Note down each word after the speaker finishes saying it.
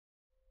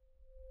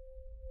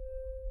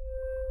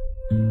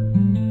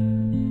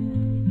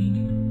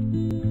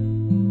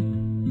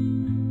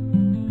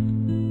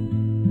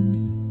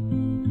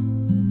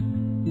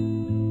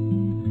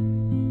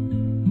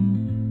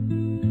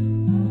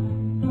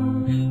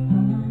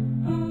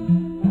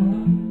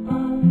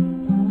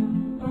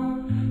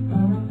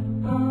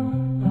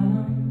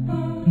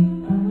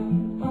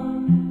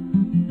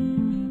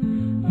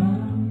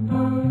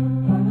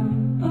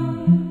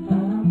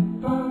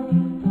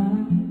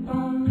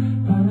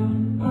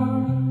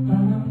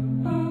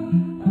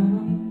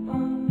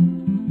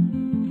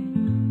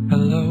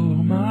Hello,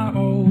 my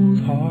old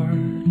heart,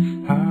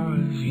 how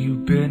have you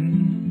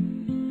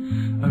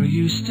been? Are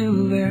you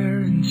still there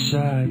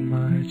inside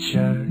my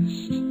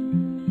chest?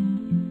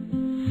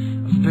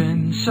 I've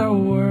been so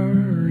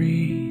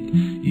worried,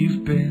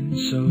 you've been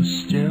so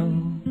still,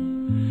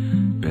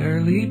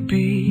 barely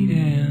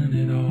beating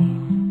it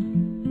all.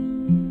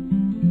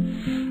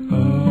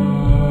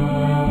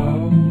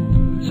 Oh,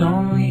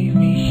 don't leave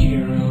me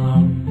here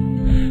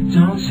alone.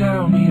 Don't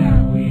tell me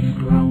that we've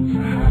grown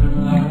for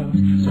having loved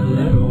a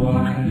little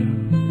while.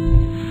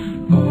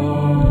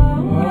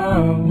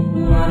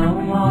 Oh, I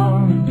don't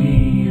wanna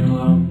be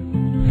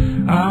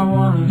alone. I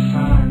wanna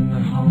find a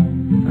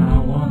home. I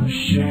wanna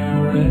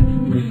share it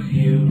with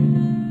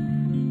you.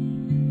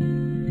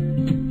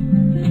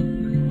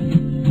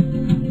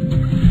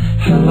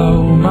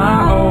 Hello,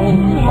 my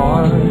old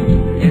heart.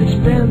 It's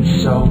been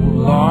so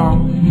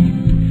long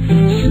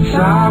since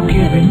I've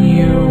given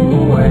you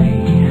away.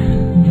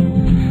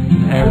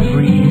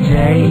 Every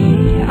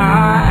day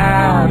I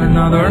add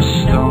another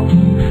stone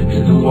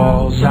to the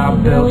walls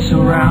I've built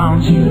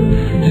around you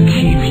to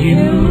keep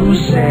you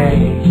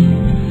safe.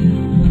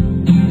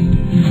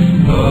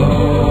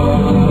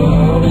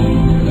 Oh,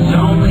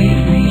 don't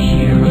leave me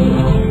here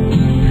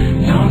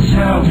alone. Don't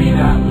tell me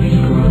that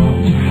we've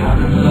grown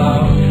out of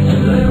love a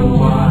little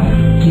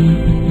while.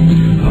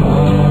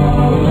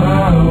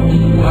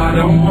 Oh, I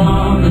don't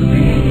wanna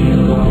be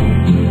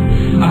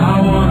alone.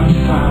 I wanna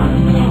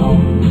find a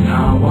home.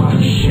 I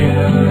wanna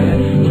share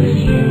it with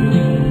you.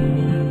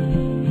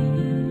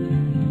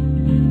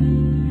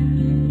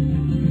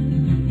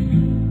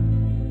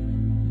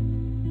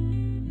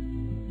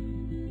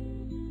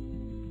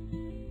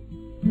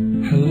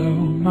 Hello,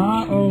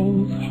 my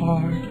old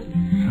heart,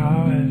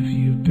 how have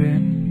you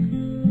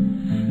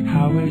been?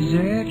 How is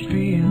it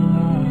being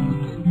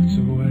locked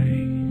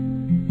away?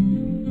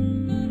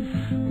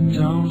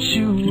 Don't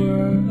you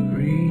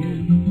worry,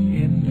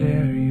 in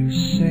there you're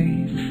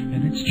safe.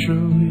 And it's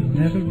true, you'll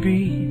never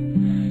be,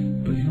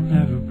 but you'll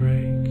never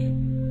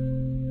break.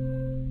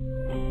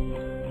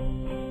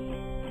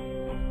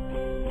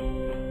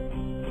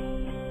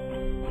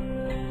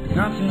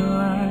 Nothing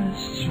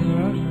lasts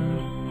forever.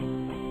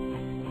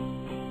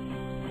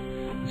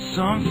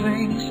 Some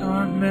things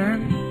aren't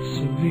meant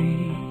to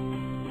be,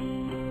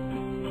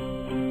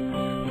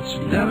 but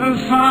you'll never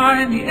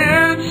find the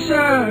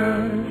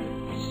answers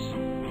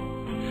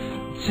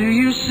till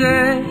you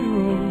set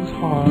your old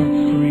heart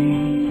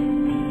free.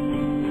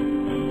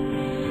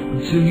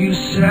 Until you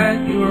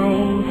set your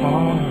old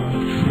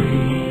heart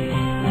free.